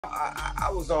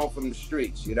I was on from the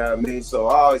streets, you know what I mean? So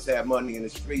I always had money in the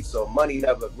streets, so money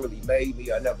never really made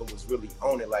me. I never was really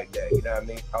on it like that, you know what I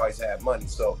mean? I always had money.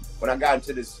 So when I got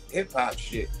into this hip-hop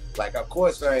shit, like, of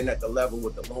course I ain't at the level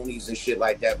with the loonies and shit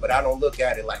like that, but I don't look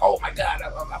at it like, oh my God,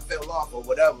 I fell off or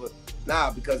whatever. Nah,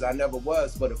 because I never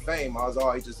was for the fame. I was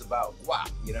always just about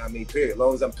guap, you know what I mean? Period. As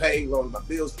long as I'm paid, as long as my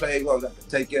bills paid, as long as I can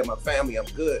take care of my family, I'm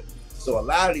good. So a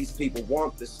lot of these people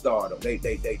want the stardom.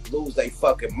 They lose their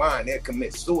fucking mind. They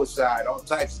commit suicide, all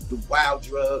types of do wild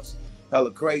drugs, hella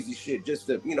crazy shit, just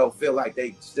to, you know, feel like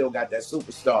they still got that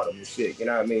superstardom and shit. You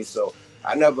know what I mean? So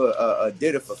I never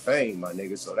did it for fame, my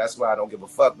nigga. So that's why I don't give a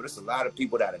fuck. But it's a lot of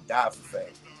people that'll die for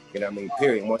fame. You know what I mean?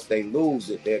 Period. Once they lose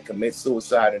it, they'll commit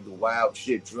suicide and do wild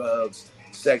shit, drugs,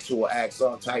 sexual acts,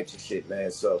 all types of shit,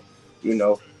 man. So, you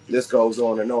know, this goes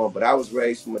on and on. But I was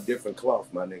raised from a different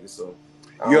cloth, my nigga. So.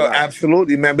 Yo,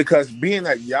 absolutely, man, because being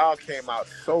that y'all came out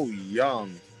so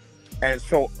young and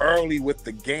so early with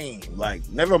the game, like,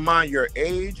 never mind your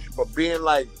age, but being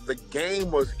like the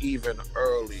game was even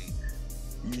early,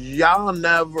 y'all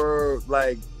never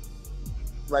like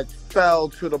fell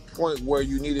to the point where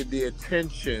you needed the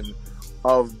attention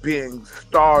of being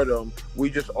stardom. We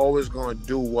just always gonna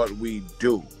do what we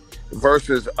do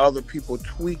versus other people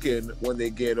tweaking when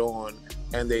they get on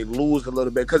and they lose a little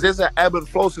bit, because there's an ebb and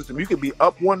flow system. You could be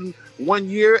up one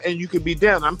year and you could be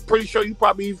down. I'm pretty sure you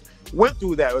probably went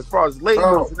through that as far as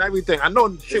labels and everything. I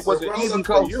know shit wasn't easy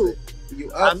for you.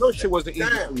 I know shit wasn't easy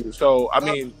for you. So I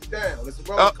mean,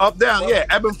 up down, yeah,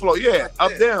 ebb and flow, yeah,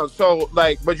 up down. So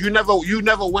like, but you never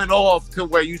went off to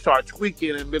where you start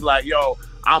tweaking and be like, yo,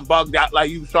 I'm bugged out.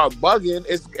 Like you start bugging.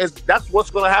 It's that's what's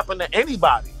gonna happen to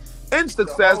anybody in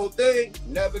success. The whole thing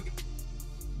never.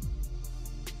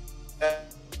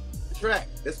 Track.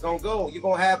 It's gonna go. You're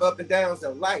gonna have up and downs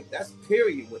in life. That's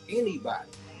period with anybody,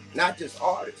 not just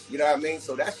artists. You know what I mean?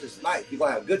 So that's just life. You're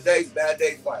gonna have good days, bad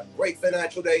days. You're gonna have great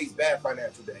financial days, bad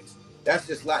financial days. That's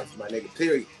just life, my nigga.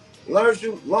 Period. Long as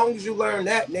you learn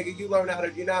that, nigga, you learn how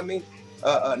to, you know what I mean,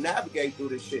 navigate through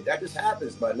this shit. That just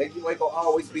happens, my nigga. You ain't gonna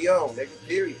always be on, nigga.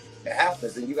 Period. It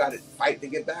happens, and you gotta fight to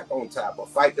get back on top, or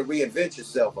fight to reinvent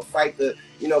yourself, or fight to,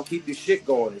 you know, keep your shit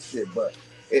going and shit. But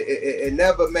it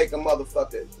never make a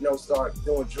motherfucker, you know, start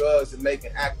doing drugs and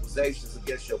making accusations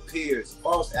against your peers,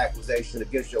 false accusations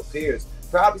against your peers.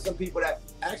 Probably some people that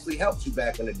actually helped you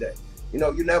back in the day. You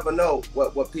know, you never know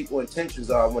what people's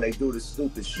intentions are when they do this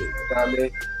stupid shit. You know what I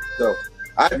mean? So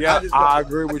I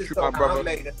agree with you, my brother.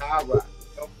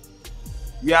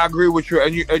 Yeah, I agree with you.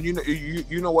 And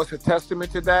you know what's a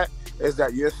testament to that is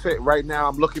that you're sitting right now.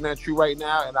 I'm looking at you right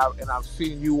now, and I've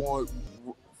seen you on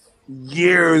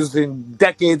years and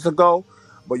decades ago,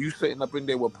 but you sitting up in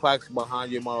there with plaques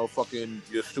behind your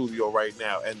studio right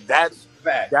now, and that's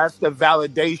the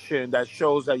validation that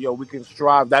shows that, yo, we can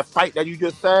strive. That fight that you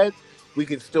just said, we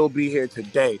can still be here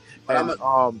today,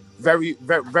 and very,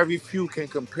 very, very few can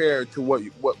compare to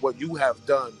what you have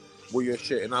done with your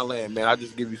shit in our land, man. I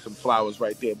just give you some flowers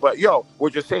right there. But yo,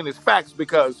 what you're saying is facts,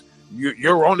 because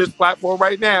you're on this platform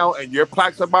right now, and your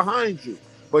plaques are behind you.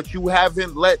 But you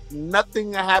haven't let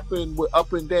nothing happen with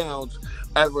up and downs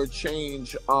ever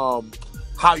change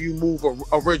how you move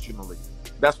originally.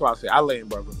 That's what I say. I land,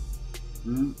 brother.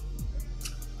 Mm-hmm.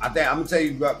 I think I'm gonna tell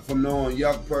you about, from knowing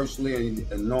Yuck personally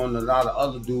and knowing a lot of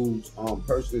other dudes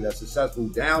personally that's successful,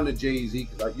 down to Jay-Z,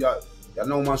 because y'all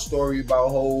know my story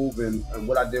about Hov and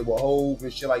what I did with Hov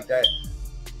and shit like that.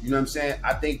 You know what I'm saying?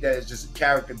 I think that it's just a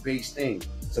character-based thing.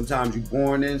 Sometimes you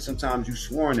born in, sometimes you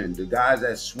sworn in. The guys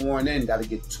that sworn in got to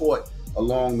get taught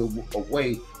along the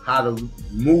way how to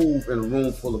move in a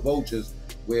room full of vultures,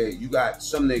 where you got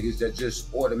some niggas that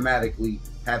just automatically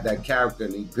have that character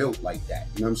and they built like that.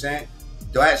 You know what I'm saying?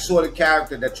 That sort of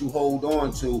character that you hold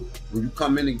on to when you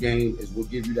come in the game is what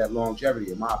gives you that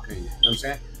longevity, in my opinion. You know what I'm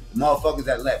saying? The motherfuckers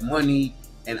that let money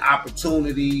and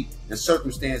opportunity and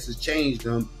circumstances change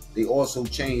them, they also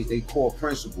change their core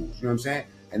principles. You know what I'm saying?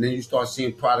 And then you start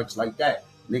seeing products like that.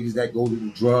 Niggas that go to the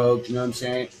drugs, you know what I'm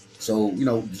saying? So, you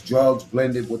know, drugs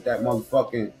blended with that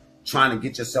motherfucking trying to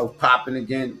get yourself popping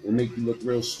again will make you look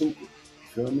real stupid.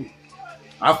 You feel me?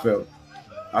 I feel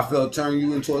it turn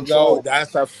you into a troll. No,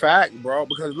 that's a fact, bro.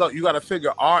 Because look, you got to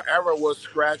figure our era was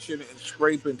scratching and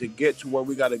scraping to get to where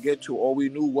we got to get to. All we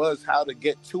knew was how to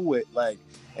get to it, like,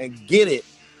 and get it.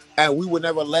 And we would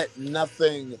never let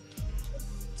nothing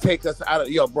take us out of,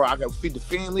 yo, bro, I can feed the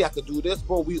family, I could do this,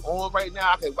 bro. We on right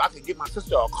now. I could get my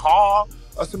sister a car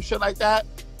or some shit like that.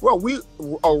 Bro,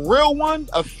 a real one,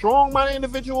 a strong-minded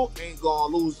individual ain't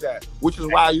gonna lose that. Which is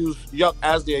why I use Yuck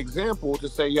as the example to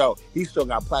say, yo, he still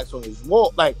got plaques on his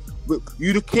wall. Like,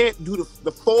 You can't do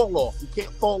the fall off. You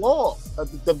can't fall off.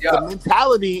 The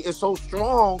mentality is so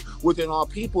strong within our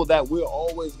people that we're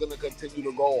always gonna continue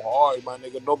to go hard, my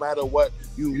nigga. No matter what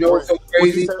you know what's so crazy?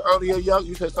 What you said earlier, young.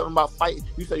 You said something about fight.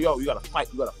 You said, yo, you gotta fight.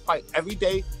 You gotta fight every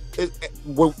day.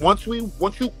 Once we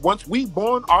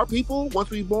born, our people. Once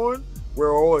we born,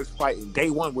 we're always fighting.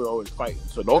 Day one, we're always fighting.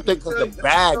 So don't think because the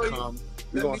bag comes,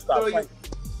 we're gonna stop fighting.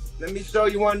 Let me show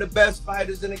you one of the best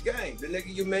fighters in the game. The nigga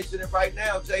you mentioning right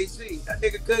now, JC. That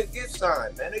nigga couldn't get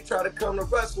signed, man. They try to come to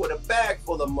Russ with a bag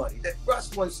full of money. That Russ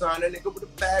wasn't signed that nigga with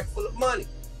a bag full of money.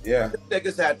 Yeah. The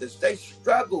niggas had this. They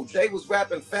struggled. Jay was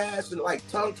rapping fast and like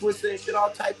tongue twisting and shit,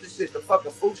 all types of shit. The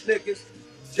fucking Fooch niggas.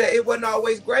 Jay, it wasn't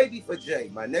always gravy for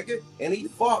Jay, my nigga. And he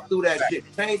fought through that shit.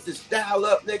 Changed his style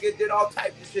up, nigga. Did all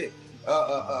types of shit.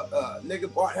 Nigga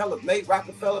bought made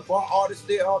Rockefeller, bought artists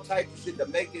there, all types of shit to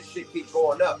make his shit keep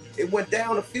going up. It went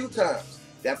down a few times.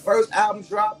 That first album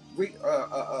dropped,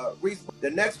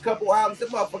 the next couple albums, the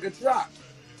motherfucker dropped.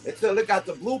 Until it got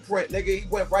the blueprint, nigga, he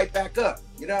went right back up.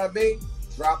 You know what I mean?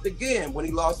 Dropped again when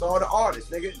he lost all the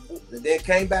artists, nigga. And then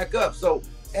came back up. So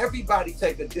everybody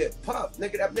take a dip. Puff,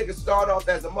 nigga, that nigga started off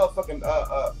as a motherfucking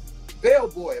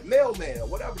bellboy, a mailman, or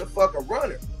whatever the fuck, a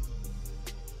runner.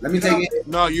 Let me tell you.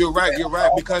 No, you're right. You're right.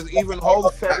 Because even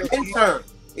Hov said intern.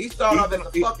 He started off as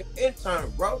a fucking intern,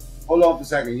 bro. Hold on for a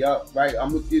second, y'all. Right, I'm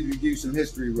gonna give you some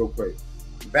history real quick.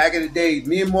 Back in the day,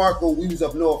 me and Marco, we was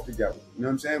up north together. You know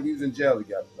what I'm saying? We was in jail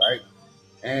together, right?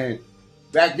 And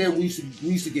back then, we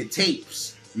used to get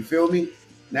tapes. You feel me?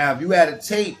 Now, if you had a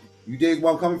tape, you dig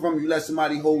where I'm coming from. You let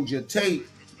somebody hold your tape.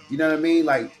 You know what I mean?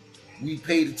 Like, we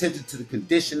paid attention to the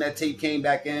condition that tape came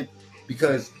back in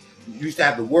because you used to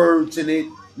have the words in it.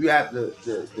 You have the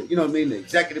you know what I mean, the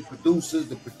executive producers,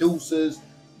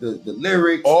 the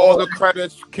lyrics. All the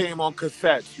credits came on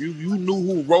cassettes. You knew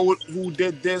who wrote, who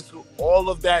did this. All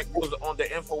of that was on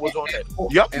the info was on that.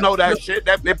 Yup, know that shit.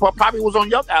 That it probably was on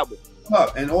Yup album.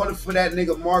 In order for that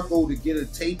nigga Marco to get a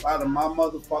tape out of my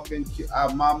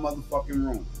motherfucking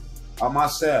room, out my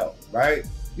cell, right?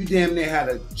 You damn near had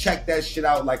to check that shit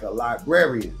out like a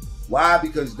librarian. Why?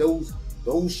 Because those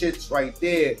shits right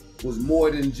there was more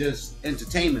than just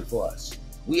entertainment for us.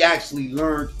 We actually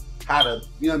learned how to,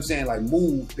 you know what I'm saying, like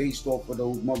move based off of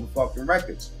those motherfucking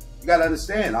records. You gotta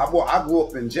understand, I grew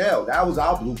up in jail. That was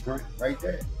our blueprint right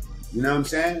there. You know what I'm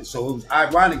saying? So it was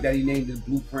ironic that he named it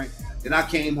Blueprint. Then I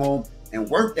came home and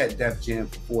worked at Def Jam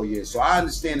for 4 years. So I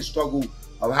understand the struggle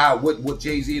of what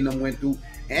Jay-Z and them went through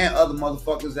and other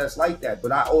motherfuckers that's like that.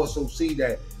 But I also see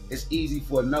that it's easy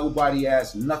for a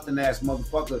nobody-ass, nothing-ass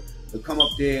motherfucker to come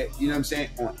up there, you know what I'm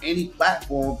saying, on any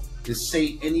platform to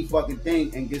say any fucking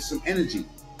thing and get some energy. You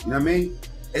know what I mean?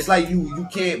 It's like you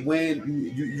can't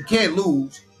win, you can't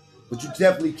lose, but you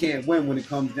definitely can't win when it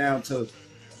comes down to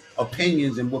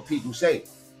opinions and what people say.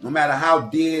 No matter how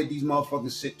dear these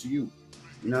motherfuckers sit to you.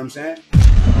 You know what I'm saying?